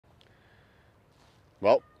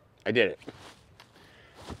Well, I did it.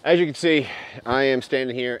 As you can see, I am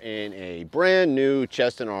standing here in a brand new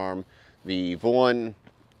chest and arm, the Vaughn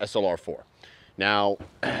SLR 4. Now,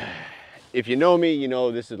 if you know me, you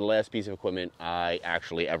know this is the last piece of equipment I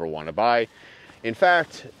actually ever want to buy. In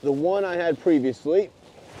fact, the one I had previously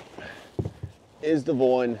is the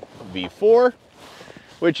Vaughn V4,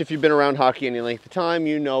 which if you've been around hockey any length of time,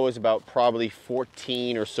 you know is about probably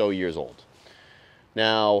 14 or so years old.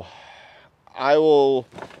 Now, I will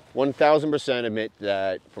 1000% admit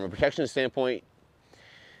that from a protection standpoint,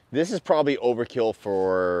 this is probably overkill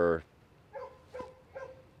for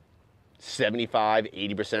 75,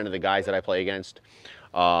 80% of the guys that I play against.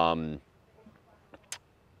 But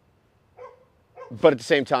at the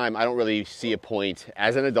same time, I don't really see a point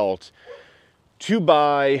as an adult to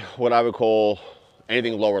buy what I would call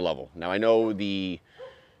anything lower level. Now, I know the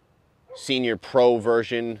senior pro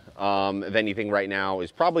version of anything right now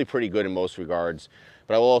is probably pretty good in most regards,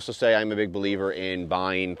 but I will also say I'm a big believer in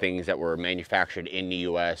buying things that were manufactured in the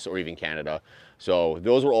US or even Canada. So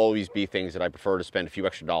those will always be things that I prefer to spend a few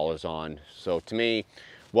extra dollars on. So to me,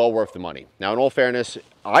 well worth the money. Now, in all fairness,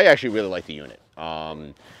 I actually really like the unit.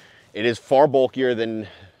 It is far bulkier than,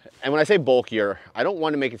 and when I say bulkier, I don't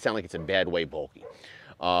want to make it sound like it's a bad way bulky.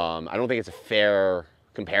 I don't think it's a fair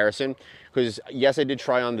comparison, because yes, I did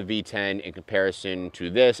try on the V10 in comparison to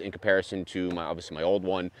this, in comparison to obviously my old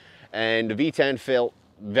one, and the V10 felt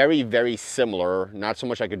very, very similar. Not so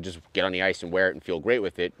much I could just get on the ice and wear it and feel great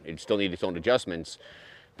with it. It still needed its own adjustments,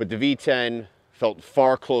 but the V10 felt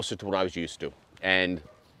far closer to what I was used to. And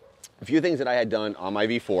a few things that I had done on my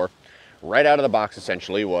V4, right out of the box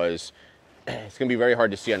essentially, was, it's gonna be very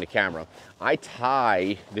hard to see on the camera, I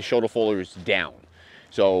tie the shoulder folders down.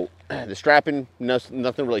 So the strapping,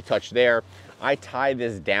 nothing really touched there. I tie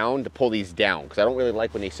this down to pull these down because I don't really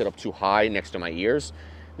like when they sit up too high next to my ears.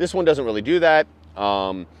 This one doesn't really do that.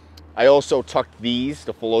 I also tucked the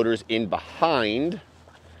floaters in behind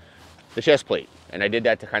the chest plate, and I did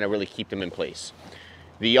that to kind of really keep them in place.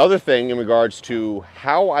 The other thing in regards to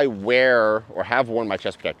how I wear or have worn my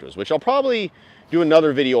chest protectors, which I'll probably do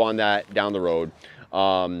another video on that down the road,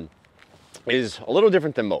 is a little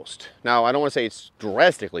different than most. Now, I don't want to say it's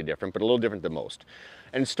drastically different, but a little different than most.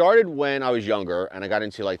 And it started when I was younger and I got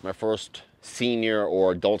into like my first senior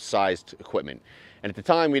or adult-sized equipment. And at the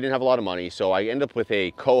time, we didn't have a lot of money, so I ended up with a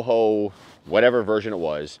Coho, whatever version it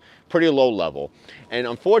was, pretty low level. And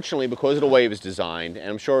unfortunately, because of the way it was designed, and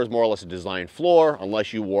I'm sure it was more or less a design flaw,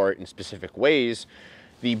 unless you wore it in specific ways,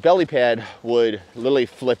 the belly pad would literally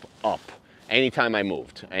flip up anytime I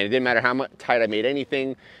moved. And it didn't matter how much tight I made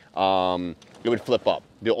anything, it would flip up.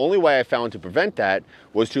 The only way I found to prevent that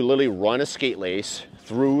was to literally run a skate lace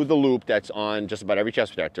through the loop that's on just about every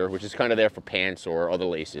chest protector, which is kind of there for pants or other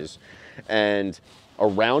laces, and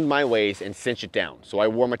around my waist and cinch it down. So I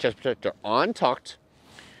wore my chest protector on tucked,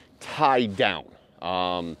 tied down.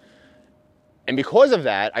 And because of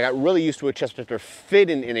that, I got really used to a chest protector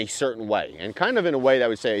fitting in a certain way, and kind of in a way that I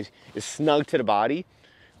would say is snug to the body,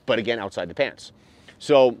 but again, outside the pants.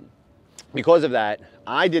 So because of that,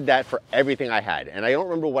 I did that for everything I had. And I don't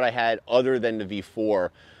remember what I had other than the V4.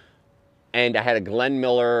 And I had a Glenn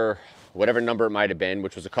Miller, whatever number it might have been,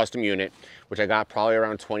 which was a custom unit, which I got probably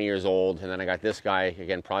around 20 years old. And then I got this guy,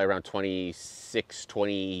 again, probably around 26,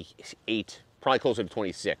 28, probably closer to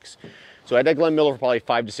 26. So I had that Glenn Miller for probably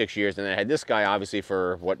 5 to 6 years. And then I had this guy, obviously,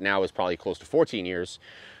 for what now is probably close to 14 years.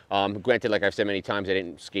 Granted, like I've said many times, I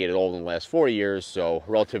didn't skate at all in the last 4 years, so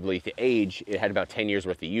relatively to age, it had about 10 years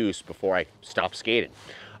worth of use before I stopped skating.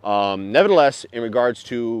 Nevertheless, in regards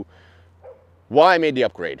to why I made the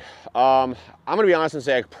upgrade, I'm gonna be honest and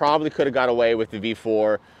say I probably could have got away with the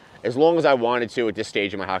V4 as long as I wanted to at this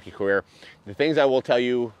stage of my hockey career. The things I will tell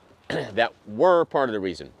you that were part of the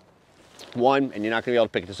reason. One, and you're not gonna be able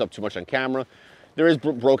to pick this up too much on camera, there is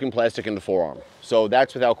broken plastic in the forearm. So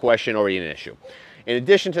that's without question already an issue. In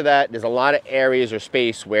addition to that, there's a lot of areas or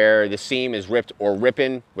space where the seam is ripped or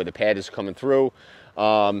ripping, where the pad is coming through,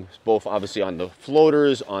 both obviously on the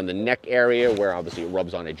floaters, on the neck area, where obviously it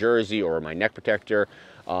rubs on a jersey or my neck protector,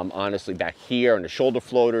 honestly back here on the shoulder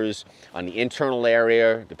floaters, on the internal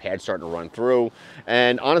area, the pad's starting to run through,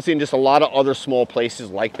 and honestly in just a lot of other small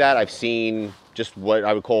places like that, I've seen just what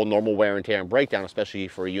I would call normal wear and tear and breakdown, especially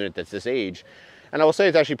for a unit that's this age. And I will say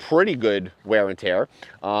it's actually pretty good wear and tear,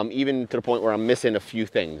 even to the point where I'm missing a few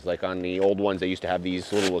things. Like on the old ones, I used to have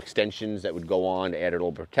these little extensions that would go on to add a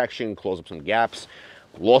little protection, close up some gaps.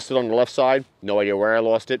 Lost it on the left side, no idea where I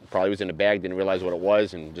lost it. Probably was in a bag, didn't realize what it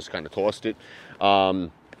was, and just kind of tossed it.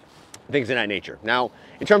 Things of that nature. Now,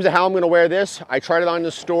 in terms of how I'm gonna wear this, I tried it on in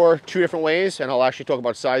the store 2 different ways, and I'll actually talk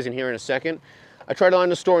about sizing here in a second. I tried it on in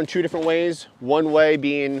the store in 2 different ways. One way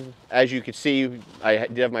being, as you can see, I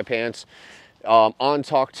did have my pants on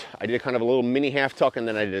tucked. I did kind of a little mini half tuck, and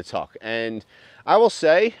then I did a tuck. And I will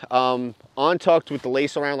say, on tucked with the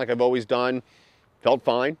lace around like I've always done, felt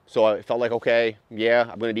fine. So I felt like, okay, yeah,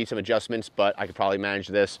 I'm gonna need some adjustments, but I could probably manage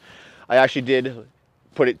this. I actually did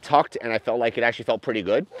put it tucked, and I felt like it actually felt pretty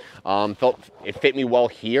good. It fit me well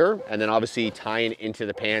here, and then obviously tying into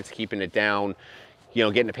the pants, keeping it down, you know,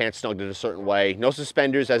 getting the pants snugged in a certain way. No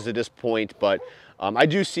suspenders as of this point, but I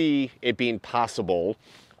do see it being possible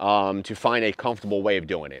to find a comfortable way of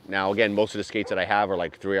doing it. Now, again, most of the skates that I have are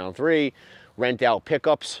like 3-on-3, rent out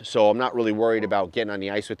pickups, so I'm not really worried about getting on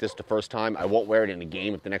the ice with this the first time. I won't wear it in a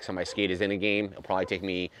game. If the next time I skate is in a game, it'll probably take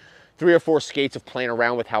me 3 or 4 skates of playing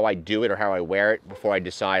around with how I do it or how I wear it before I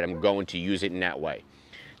decide I'm going to use it in that way.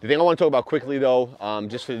 The thing I want to talk about quickly though,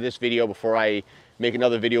 just for this video before I make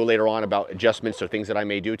another video later on about adjustments or things that I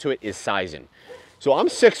may do to it, is sizing. So I'm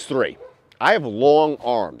 6'3". I have long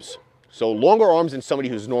arms. So longer arms than somebody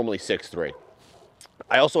who's normally 6'3".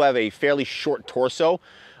 I also have a fairly short torso.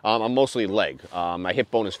 I'm mostly leg. My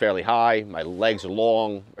hip bone is fairly high. My legs are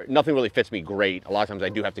long. Nothing really fits me great. A lot of times I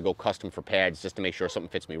do have to go custom for pads just to make sure something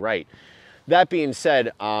fits me right. That being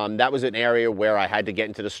said, that was an area where I had to get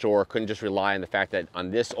into the store. Couldn't just rely on the fact that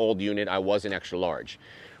on this old unit, I was an extra large.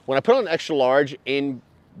 When I put on extra large in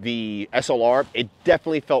the SLR, it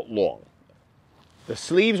definitely felt long. The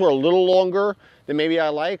sleeves were a little longer than maybe I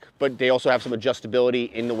like, but they also have some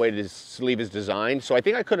adjustability in the way the sleeve is designed. So I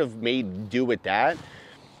think I could have made do with that.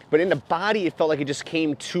 But in the body, it felt like it just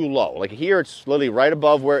came too low. Like here, it's literally right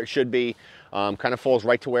above where it should be, kind of falls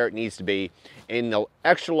right to where it needs to be. In the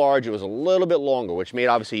extra large, it was a little bit longer, which made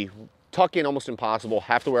obviously tuck in almost impossible,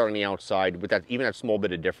 have to wear it on the outside with that, even that small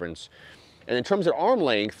bit of difference. And in terms of arm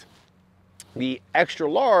length, the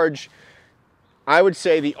extra large, I would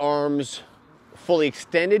say the arms fully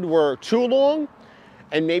extended were too long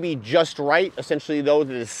and maybe just right. Essentially, though,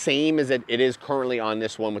 they're the same as it is currently on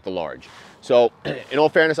this one with the large. So in all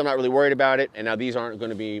fairness, I'm not really worried about it. And now these aren't going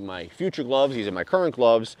to be my future gloves. These are my current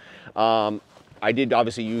gloves. I did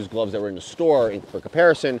obviously use gloves that were in the store for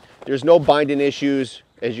comparison. There's no binding issues.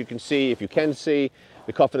 As you can see, if you can see,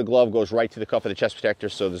 the cuff of the glove goes right to the cuff of the chest protector,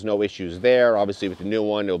 so there's no issues there. Obviously, with the new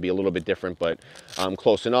one, it'll be a little bit different, but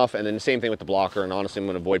close enough. And then the same thing with the blocker, and honestly, I'm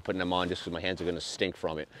going to avoid putting them on just because my hands are going to stink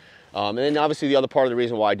from it. And then obviously, the other part of the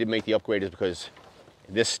reason why I did make the upgrade is because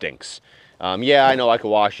this stinks. Yeah, I know I could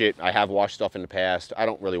wash it. I have washed stuff in the past. I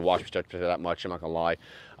don't really wash protector that much, I'm not going to lie.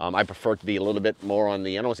 I prefer it to be a little bit more on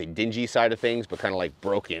the, I don't want to say dingy side of things, but kind of like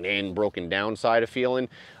broken in, broken down side of feeling.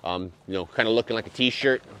 You know, kind of looking like a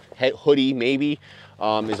t-shirt, hoodie maybe.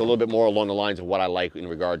 Is a little bit more along the lines of what I like in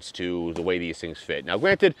regards to the way these things fit. Now,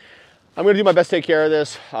 granted, I'm going to do my best to take care of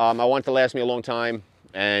this. I want it to last me a long time,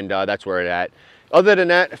 and that's where it's at. Other than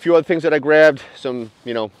that, a few other things that I grabbed, some,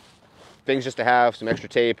 you know, things just to have, some extra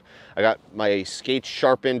tape. I got my skates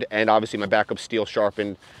sharpened and obviously my backup steel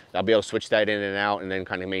sharpened. I'll be able to switch that in and out and then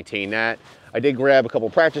kind of maintain that. I did grab a couple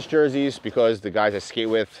practice jerseys because the guys I skate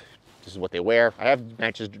with, this is what they wear. I have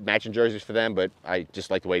matching jerseys for them, but I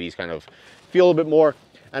just like the way these kind of feel a little bit more.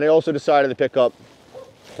 And I also decided to pick up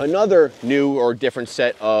another new or different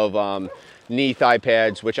set of knee thigh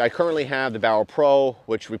pads, which I currently have the Bauer Pro,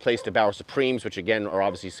 which replaced the Bauer Supremes, which again are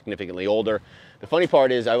obviously significantly older. The funny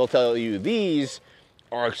part is, I will tell you, these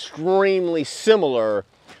are extremely similar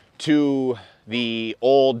to the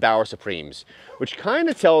old Bauer Supremes, which kind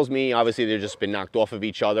of tells me obviously they've just been knocked off of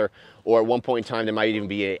each other, or at one point in time there might even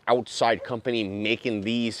be an outside company making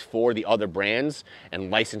these for the other brands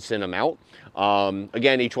and licensing them out.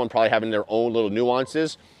 Again, each one probably having their own little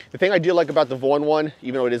nuances. The thing I do like about the Vaughn one,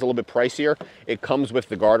 even though it is a little bit pricier, it comes with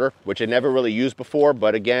the garter, which I never really used before,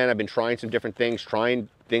 but again, I've been trying some different things, trying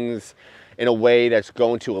things in a way that's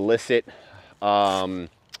going to elicit a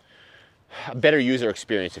better user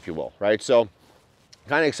experience, if you will, right? So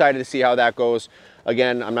kind of excited to see how that goes.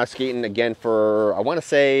 Again, I'm not skating again for, I want to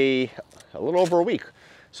say, a little over a week.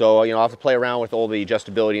 So, you know, I'll have to play around with all the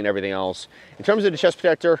adjustability and everything else. In terms of the chest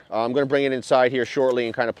protector, I'm going to bring it inside here shortly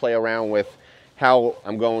and kind of play around with how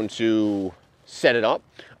I'm going to set it up.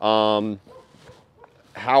 How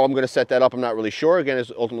I'm going to set that up, I'm not really sure. Again,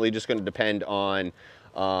 it's ultimately just going to depend on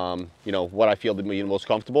you know, what I feel to be the most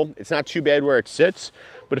comfortable. It's not too bad where it sits,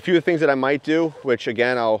 but a few of the things that I might do, which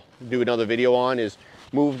again, I'll do another video on, is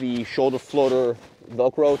move the shoulder floater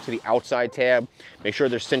Velcro to the outside tab, make sure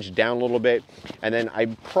they're cinched down a little bit, and then I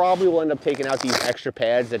probably will end up taking out these extra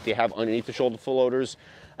pads that they have underneath the shoulder floaters.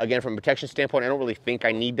 Again, from a protection standpoint, I don't really think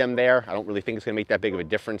I need them there. I don't really think it's going to make that big of a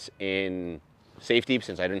difference in safety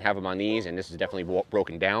since I didn't have them on these, and this is definitely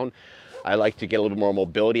broken down. I like to get a little bit more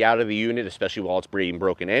mobility out of the unit, especially while it's being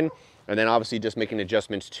broken in. And then obviously just making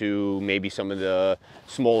adjustments to maybe some of the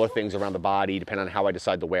smaller things around the body, depending on how I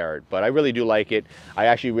decide to wear it. But I really do like it. I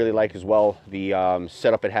actually really like as well the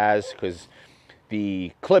setup it has, because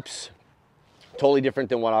the clips, totally different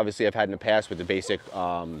than what obviously I've had in the past with the basic,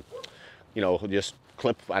 you know, just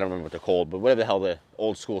clip, I don't remember what they're called, but whatever the hell the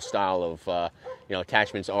old school style of, you know,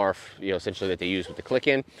 attachments are, you know, essentially that they use with the click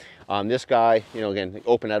in. This guy, you know, again,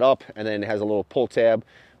 open that up, and then it has a little pull tab,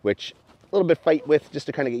 which a little bit fight with just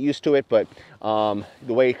to kind of get used to it, but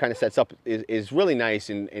the way it kind of sets up is really nice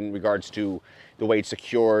in regards to the way it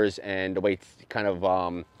secures and the way it kind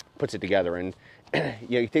of puts it together. And you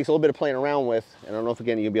know, it takes a little bit of playing around with, and I don't know if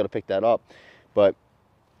again you'll be able to pick that up, but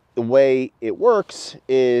the way it works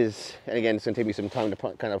is, and again, it's going to take me some time to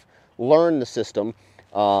kind of learn the system.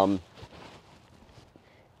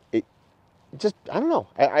 Just, I don't know.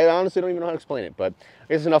 I honestly don't even know how to explain it, but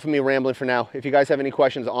I guess enough of me rambling for now. If you guys have any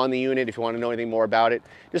questions on the unit, if you want to know anything more about it,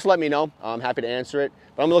 just let me know. I'm happy to answer it,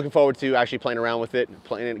 but I'm looking forward to actually playing around with it,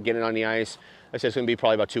 playing it, getting it on the ice. I said it's going to be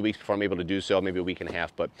probably about 2 weeks before I'm able to do so, maybe a week and a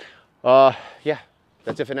half, but yeah,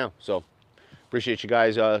 that's it for now. So appreciate you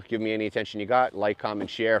guys giving me any attention you got. Like, comment,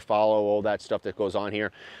 share, follow, all that stuff that goes on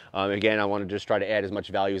here. Again, I want to just try to add as much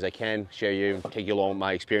value as I can, share you, take you along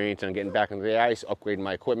my experience on getting back into the ice, upgrading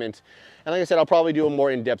my equipment. And like I said, I'll probably do a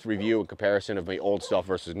more in-depth review and comparison of my old stuff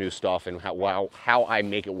versus new stuff and how I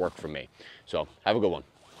make it work for me. So have a good one.